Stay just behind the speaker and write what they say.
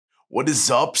What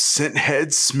is up, scent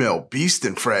heads, smell beast,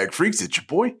 and frag freaks? It's your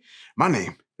boy. My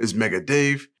name is Mega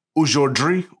Dave.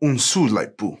 Aujourd'hui, un Musc La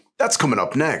Peau. That's coming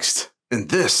up next. And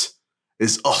this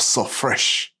is Eau So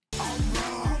Fraiche.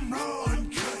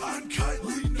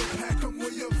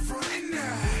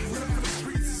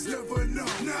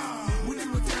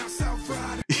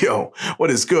 Yo, what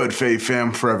is good, Fave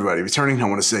fam? For everybody returning, I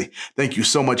want to say thank you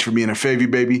so much for being a Favy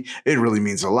baby. It really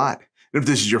means a lot. And if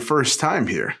this is your first time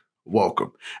here,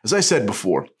 welcome. As I said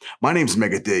before, my name's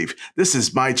Mega Dave. This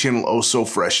is my channel, Eau So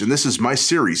Fraiche, and this is my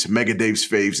series, Mega Dave's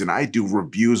Faves, and I do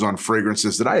reviews on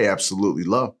fragrances that I absolutely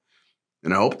love.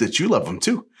 And I hope that you love them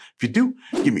too. If you do,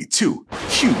 give me 2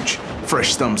 huge,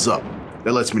 fresh thumbs up.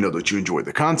 That lets me know that you enjoyed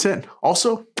the content.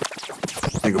 Also,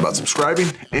 think about subscribing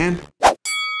and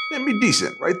be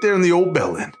decent right there in the old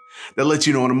bell end. That lets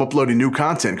you know when I'm uploading new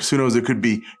content, because who knows, it could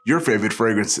be your favorite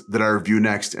fragrance that I review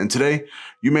next. And today,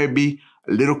 you may be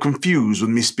a little confused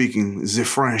with me speaking the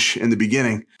French in the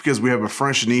beginning, because we have a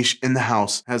French niche in the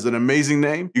house. Has an amazing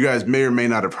name. You guys may or may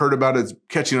not have heard about it. It's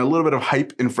catching a little bit of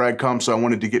hype in FragCom, so I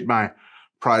wanted to get my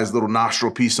prized little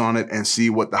nostril piece on it and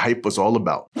see what the hype was all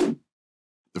about.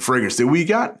 The fragrance that we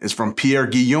got is from Pierre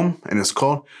Guillaume, and it's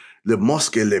called Le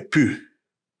Musc La Peau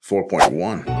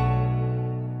 4.1.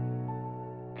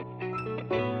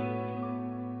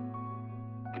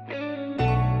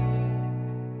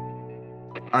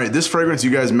 All right, this fragrance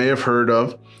you guys may have heard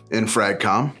of in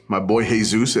FragCom. My boy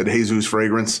Jesus at Jesus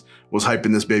Fragrance was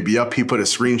hyping this baby up. He put a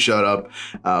screenshot up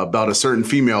about a certain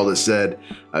female that said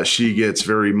she gets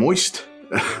very moist,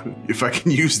 if I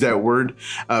can use that word,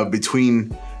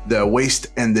 between the waist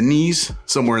and the knees,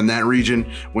 somewhere in that region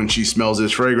when she smells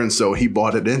this fragrance. So he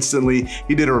bought it instantly.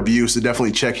 He did a review, so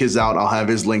definitely check his out. I'll have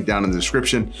his link down in the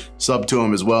description. Sub to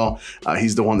him as well.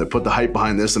 He's the one that put the hype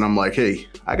behind this, and I'm like, hey,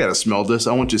 I gotta smell this.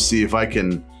 I want you to see if I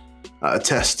can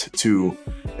attest to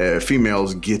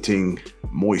females getting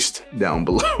moist down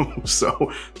below.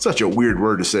 So such a weird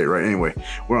word to say, right? Anyway,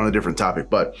 we're on a different topic,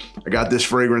 but I got this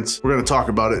fragrance. We're gonna talk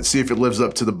about it, see if it lives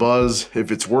up to the buzz,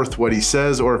 if it's worth what he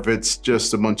says, or if it's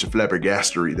just a bunch of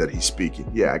flabbergastery that he's speaking.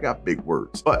 Yeah, I got big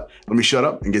words, but let me shut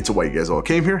up and get to why you guys all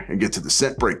came here and get to the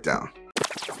scent breakdown.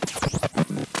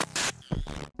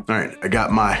 All right, I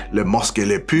got my Le Musc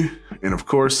La Peau, and of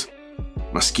course,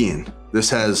 my skin. This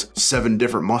has 7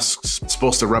 different musks. It's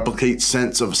supposed to replicate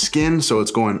scents of skin, so it's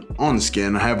going on the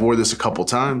skin. I have wore this a couple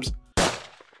times.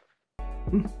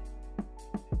 Ooh.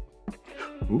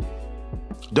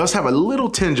 Does have a little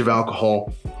tinge of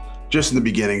alcohol just in the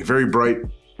beginning, very bright,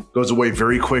 goes away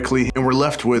very quickly, and we're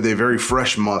left with a very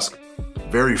fresh musk.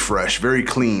 Very fresh, very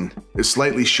clean. It's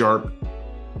slightly sharp,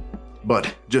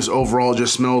 but just overall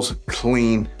just smells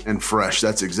clean and fresh.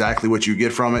 That's exactly what you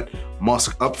get from it.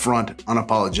 Musk up front,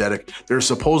 unapologetic. There's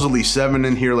supposedly 7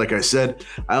 in here, like I said.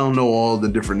 I don't know all the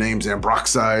different names,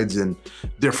 ambroxides and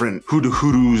different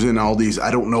hoodoos and all these. I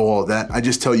don't know all that. I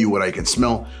just tell you what I can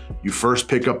smell. You first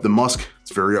pick up the musk.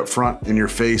 It's very up front in your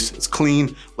face. It's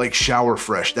clean, like shower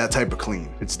fresh, that type of clean.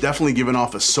 It's definitely giving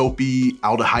off a soapy,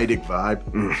 aldehydic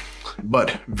vibe.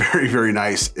 But very, very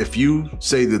nice. If you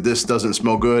say that this doesn't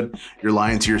smell good, you're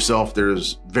lying to yourself.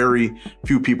 There's very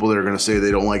few people that are gonna say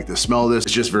they don't like the smell of this.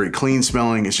 It's just very clean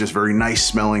smelling. It's just very nice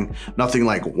smelling. Nothing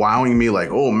like wowing me like,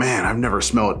 oh man, I've never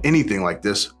smelled anything like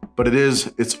this. But it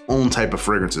is its own type of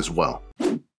fragrance as well.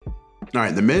 All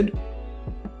right, the mid.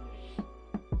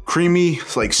 Creamy,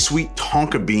 it's like sweet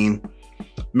tonka bean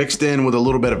mixed in with a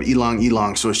little bit of ylang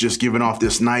ylang. So it's just giving off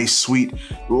this nice, sweet,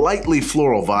 lightly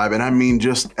floral vibe. And I mean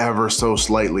just ever so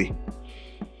slightly.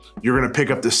 You're gonna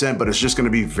pick up the scent, but it's just gonna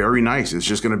be very nice. It's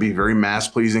just gonna be very mass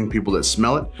pleasing. People that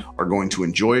smell it are going to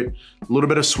enjoy it. A little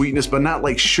bit of sweetness, but not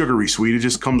like sugary sweet. It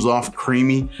just comes off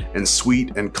creamy and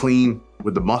sweet and clean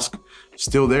with the musk.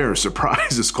 Still there,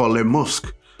 surprise, it's called Le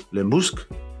Musc. Le Musc,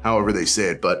 however they say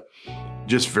it, but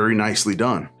just very nicely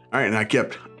done. All right, and I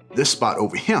kept this spot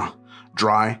over here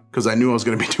dry because I knew I was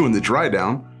gonna be doing the dry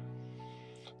down.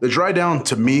 The dry down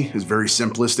to me is very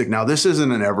simplistic. Now this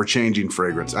isn't an ever-changing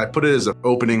fragrance. I put it as an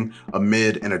opening, a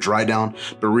mid, and a dry down,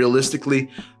 but realistically,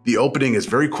 the opening is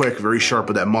very quick, very sharp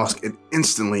with that musk. It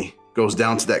instantly goes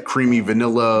down to that creamy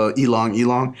vanilla ylang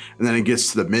ylang, and then it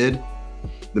gets to the mid,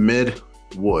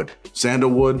 wood,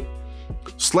 sandalwood,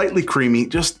 slightly creamy,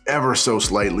 just ever so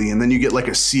slightly, and then you get like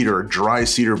a cedar, a dry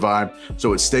cedar vibe,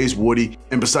 so it stays woody.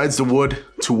 And besides the wood,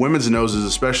 to women's noses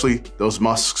especially, those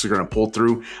musks are gonna pull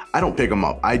through. I don't pick them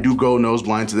up. I do go nose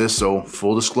blind to this, so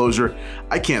full disclosure,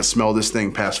 I can't smell this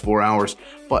thing past 4 hours,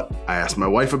 But I asked my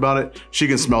wife about it. She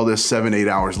can smell this 7-8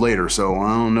 hours later, so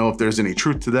I don't know if there's any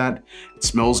truth to that. It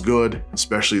smells good,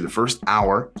 especially the first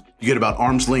hour. You get about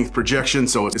arm's length projection,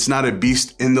 so it's not a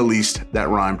beast in the least. That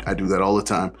rhymed. I do that all the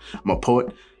time. I'm a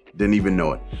poet, didn't even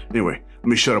know it. Anyway, let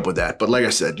me shut up with that. But like I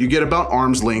said, you get about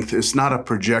arm's length. It's not a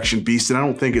projection beast, and I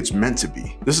don't think it's meant to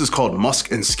be. This is called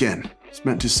musk and skin. It's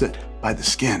meant to sit by the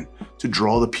skin, to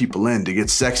draw the people in, to get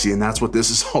sexy, and that's what this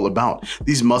is all about.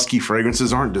 These musky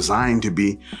fragrances aren't designed to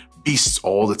be beasts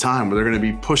all the time, where they're gonna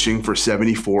be pushing for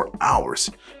 74 hours.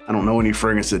 I don't know any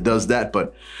fragrance that does that,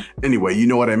 but anyway, you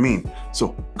know what I mean. So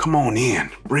come on in,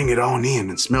 bring it on in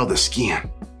and smell the skin.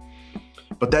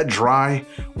 But that dry,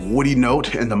 woody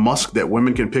note and the musk that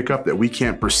women can pick up that we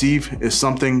can't perceive is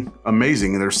something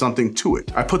amazing, and there's something to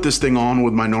it. I put this thing on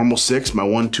with my normal 6, my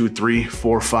 1, 2, 3,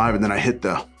 4, 5, and then I hit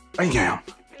the bam.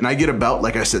 And I get about,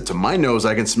 like I said, to my nose,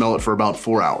 I can smell it for about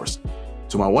 4 hours.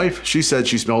 To my wife, she said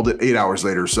she smelled it 8 hours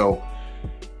later, so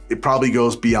it probably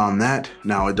goes beyond that.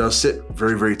 Now it does sit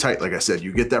very, very tight. Like I said,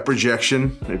 you get that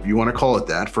projection, if you want to call it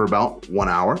that, for about 1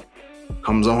 hour.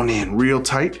 Comes on in real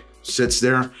tight, sits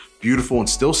there, beautiful and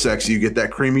still sexy. You get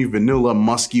that creamy, vanilla,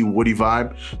 musky, woody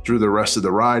vibe through the rest of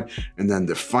the ride. And then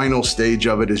the final stage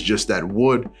of it is just that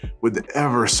wood with the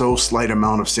ever so slight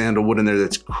amount of sandalwood in there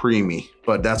that's creamy,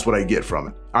 but that's what I get from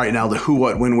it. All right, now the who,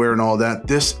 what, when, where, and all that.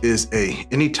 This is a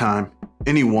anytime,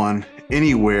 anyone,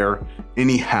 anywhere,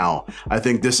 anyhow. I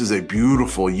think this is a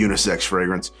beautiful unisex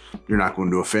fragrance. You're not going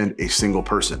to offend a single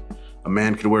person. A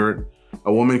man can wear it,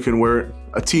 a woman can wear it,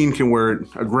 a teen can wear it,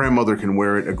 a grandmother can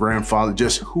wear it, a grandfather,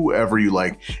 just whoever you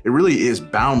like. It really is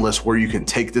boundless where you can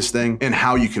take this thing and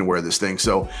how you can wear this thing.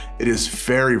 So it is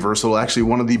very versatile. Actually,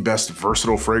 one of the best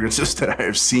versatile fragrances that I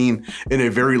have seen in a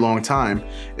very long time.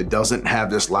 It doesn't have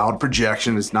this loud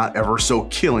projection. It's not ever so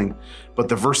killing, but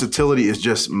the versatility is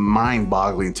just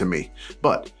mind-boggling to me.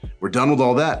 But we're done with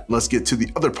all that. Let's get to the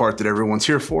other part that everyone's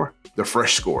here for, the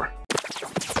fresh score.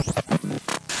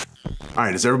 All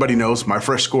right, as everybody knows, my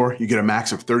fresh score, you get a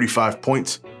max of 35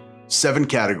 points, 7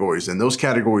 categories, and those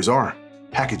categories are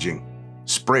packaging,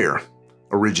 sprayer,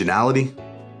 originality,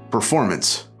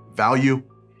 performance, value,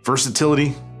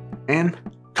 versatility, and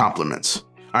compliments.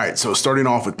 All right, so starting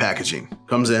off with packaging.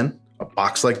 Comes in a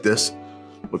box like this,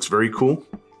 looks very cool,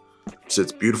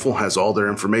 sits beautiful, has all their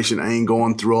information. I ain't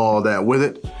going through all that with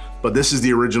it, but this is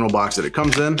the original box that it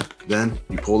comes in. Then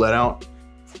you pull that out.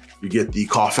 You get the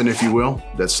coffin, if you will,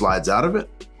 that slides out of it.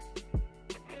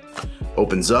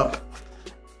 Opens up.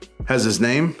 Has his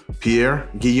name, Pierre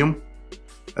Guillaume.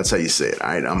 That's how you say it. All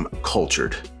right, I'm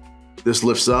cultured. This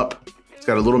lifts up. It's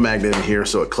got a little magnet in here,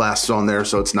 so it clasps on there,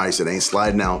 so it's nice. It ain't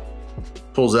sliding out.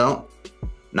 Pulls out,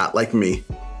 not like me.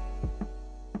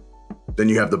 Then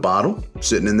you have the bottle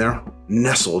sitting in there,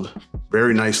 nestled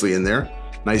very nicely in there.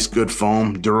 Nice, good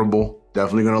foam, durable.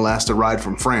 Definitely gonna last a ride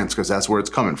from France because that's where it's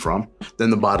coming from. Then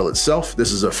the bottle itself,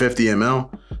 this is a 50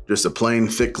 ml, just a plain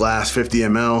thick glass 50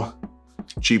 ml,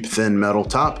 cheap thin metal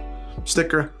top,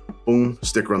 sticker, boom,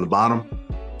 sticker on the bottom.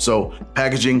 So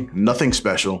packaging, nothing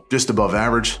special, just above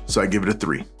average, so I give it a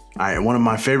 3. All right, one of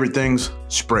my favorite things,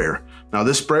 sprayer. Now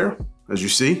this sprayer, as you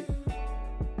see,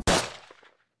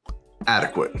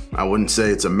 adequate. I wouldn't say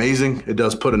it's amazing. It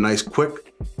does put a nice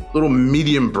quick little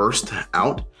medium burst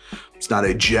out. It's not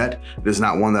a jet. It is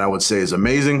not one that I would say is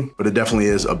amazing, but it definitely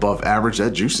is above average.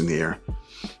 That juice in the air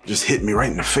just hit me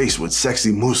right in the face with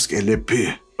sexy Musc La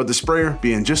Peau. But the sprayer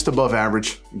being just above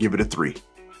average, give it a 3.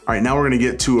 All right, now we're gonna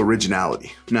get to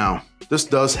originality. Now, this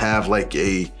does have like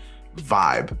a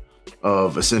vibe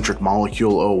of Eccentric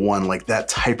Molecule 01, like that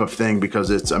type of thing,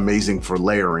 because it's amazing for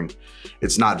layering.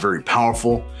 It's not very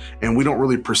powerful and we don't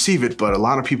really perceive it, but a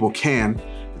lot of people can.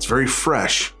 It's very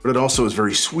fresh, but it also is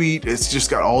very sweet. It's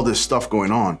just got all this stuff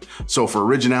going on. So for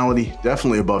originality,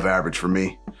 definitely above average for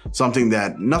me. Something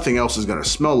that nothing else is gonna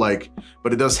smell like,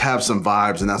 but it does have some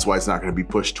vibes, and that's why it's not gonna be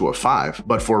pushed to a 5.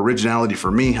 But for originality for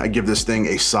me, I give this thing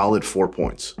a solid 4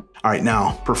 points. All right,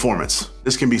 now performance.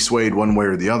 This can be swayed one way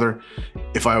or the other.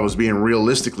 If I was being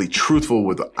realistically truthful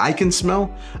with what I can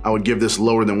smell, I would give this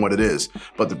lower than what it is.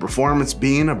 But the performance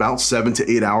being about 7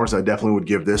 to 8 hours, I definitely would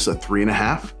give this a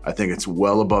 3.5. I think it's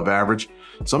well above average.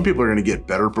 Some people are gonna get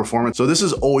better performance. So this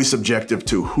is always subjective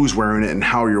to who's wearing it and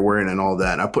how you're wearing it and all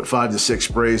that. I put 5 to 6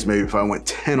 sprays. Maybe if I went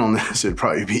 10 on this, it'd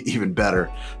probably be even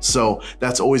better. So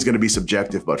that's always gonna be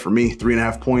subjective. But for me,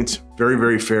 3.5 points, very,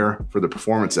 very fair for the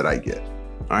performance that I get.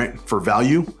 All right, for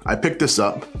value, I picked this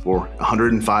up for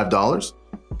 $105.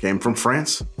 Came from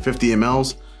France, 50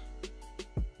 mLs.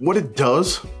 What it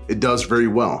does very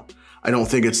well. I don't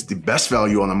think it's the best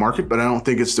value on the market, but I don't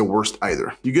think it's the worst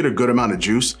either. You get a good amount of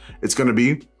juice. It's gonna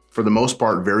be for the most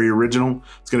part, very original.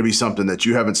 It's gonna be something that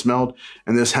you haven't smelled,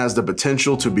 and this has the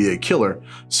potential to be a killer.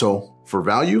 So for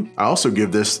value, I also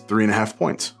give this 3.5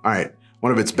 points. All right,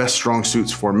 one of its best strong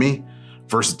suits for me,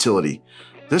 versatility.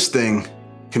 This thing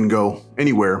can go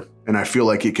anywhere, and I feel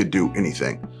like it could do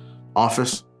anything.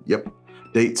 Office, yep.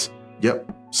 Dates,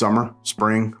 yep. Summer,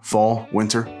 spring, fall,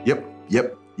 winter, yep,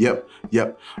 yep, yep,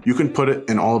 yep. You can put it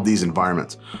in all of these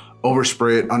environments.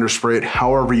 Overspray it, underspray it,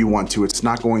 however you want to. It's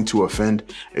not going to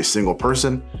offend a single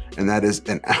person, and that is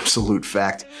an absolute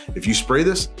fact. If you spray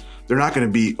this, they're not gonna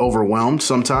be overwhelmed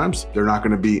sometimes. They're not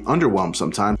gonna be underwhelmed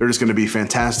sometimes. They're just gonna be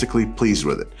fantastically pleased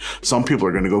with it. Some people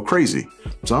are gonna go crazy.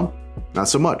 Some, not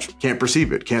so much. Can't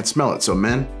perceive it, can't smell it. So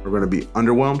men are gonna be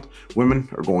underwhelmed. Women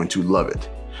are going to love it.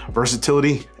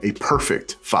 Versatility, a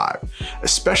perfect 5,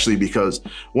 especially because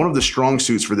one of the strong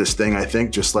suits for this thing, I think,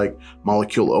 just like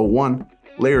Molecule 01,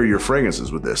 layer your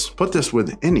fragrances with this. Put this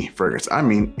with any fragrance. I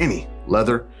mean, any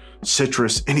leather,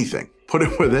 citrus, anything. Put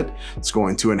it with it. It's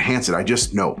going to enhance it. I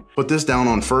just know. Put this down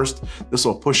on first. This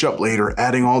will push up later,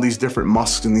 adding all these different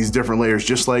musks and these different layers,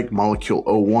 just like Molecule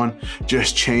 01,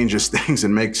 just changes things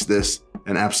and makes this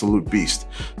an absolute beast.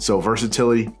 So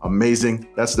versatility, amazing.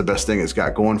 That's the best thing it's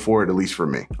got going for it, at least for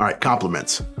me. All right,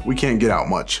 compliments. We can't get out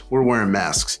much. We're wearing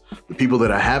masks. The people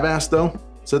that I have asked though,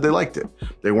 said they liked it.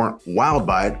 They weren't wowed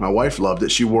by it. My wife loved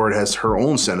it. She wore it as her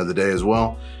own scent of the day as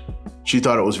well. She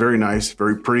thought it was very nice,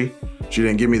 very pretty. She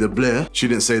didn't give me the bleh. She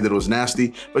didn't say that it was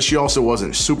nasty, but she also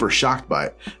wasn't super shocked by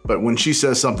it. But when she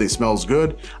says something smells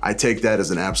good, I take that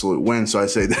as an absolute win. So I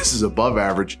say this is above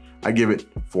average. I give it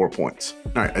 4 points.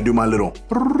 All right, I do my little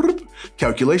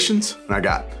calculations and I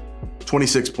got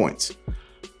 26 points.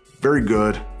 Very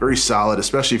good, very solid,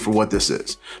 especially for what this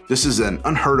is. This is an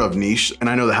unheard of niche, and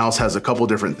I know the house has a couple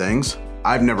different things.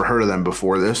 I've never heard of them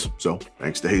before this, so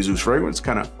thanks to Jesus Fragrance,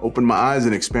 kind of opened my eyes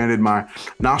and expanded my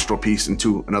nostril piece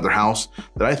into another house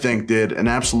that I think did an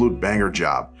absolute banger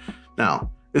job.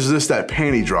 Now, is this that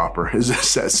panty dropper? Is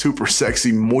this that super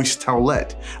sexy moist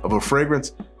towelette of a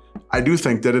fragrance? I do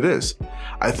think that it is.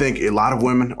 I think a lot of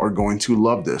women are going to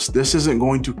love this. This isn't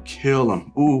going to kill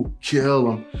them, ooh, kill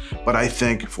them. But I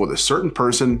think for the certain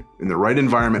person in the right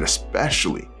environment,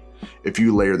 especially if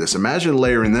you layer this, imagine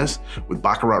layering this with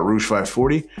Baccarat Rouge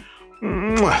 540,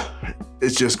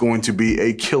 it's just going to be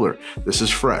a killer. This is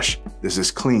fresh, this is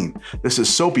clean, this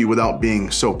is soapy without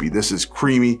being soapy, this is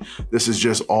creamy, this is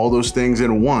just all those things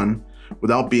in one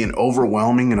without being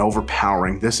overwhelming and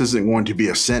overpowering. This isn't going to be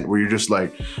a scent where you're just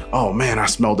like, oh man, I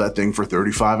smelled that thing for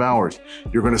 35 hours.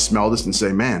 You're gonna smell this and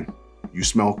say, man, you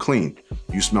smell clean,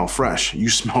 you smell fresh, you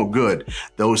smell good,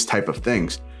 those type of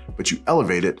things. But you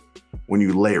elevate it when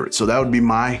you layer it. So that would be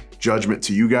my judgment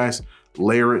to you guys.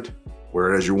 Layer it,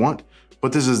 wear it as you want.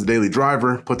 Put this as a daily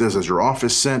driver, put this as your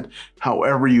office scent,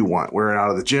 however you want. Wear it out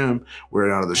of the gym, wear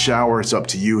it out of the shower, it's up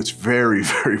to you. It's very,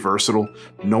 very versatile.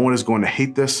 No one is going to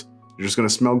hate this. You're just gonna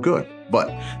smell good.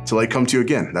 But till I come to you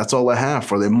again, that's all I have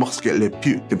for the Musc La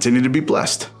Peau. Continue to be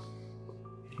blessed.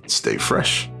 Stay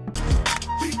fresh.